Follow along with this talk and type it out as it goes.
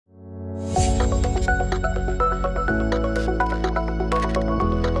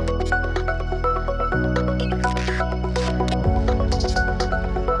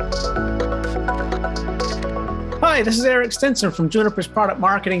Hi, this is Eric Stinson from Juniper's product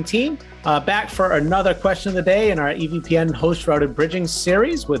marketing team, back for another question of the day in our EVPN Host Routed Bridging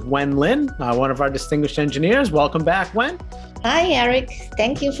series with Wen Lin, one of our distinguished engineers. Welcome back, Wen. Hi, Eric.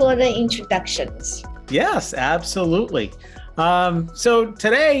 Thank you for the introductions. Yes, absolutely. So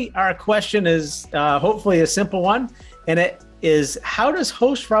today our question is hopefully a simple one, and it is, how does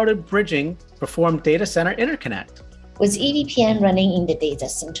host routed bridging perform data center interconnect? With EVPN running in the data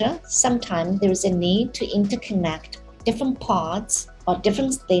center, sometimes there is a need to interconnect different parts or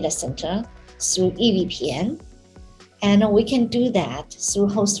different data center through EVPN, and we can do that through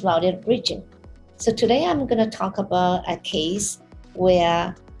host routed bridging. So today I'm going to talk about a case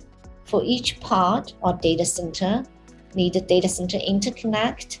where for each part or data center need a data center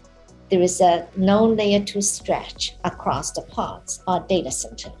interconnect, there is a no layer 2 stretch across the parts or data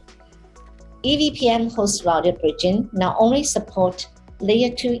center. EVPN host routed bridging not only support layer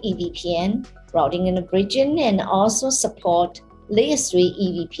 2 EVPN routing and bridging, and also support layer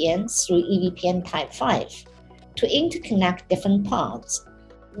 3 EVPN through EVPN type 5 to interconnect different parts.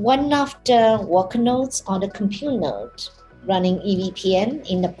 One of the worker nodes or the compute node running EVPN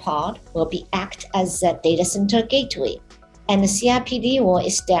in the pod will act as a data center gateway, and the CIPD will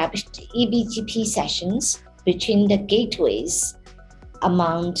establish eBGP sessions between the gateways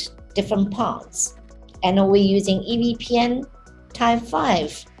among different parts. And we're using EVPN type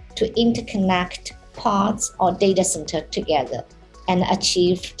 5 to interconnect parts or data center together and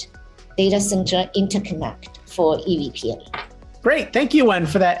achieve data center interconnect for EVPN. Great. Thank you, Wen,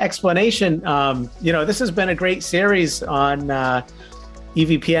 for that explanation. This has been a great series on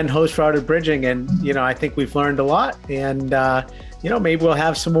EVPN host routed bridging, and I think we've learned a lot, and maybe we'll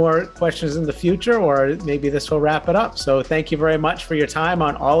have some more questions in the future, or maybe this will wrap it up. So thank you very much for your time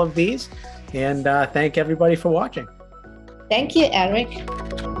on all of these, and thank everybody for watching. Thank you, Eric.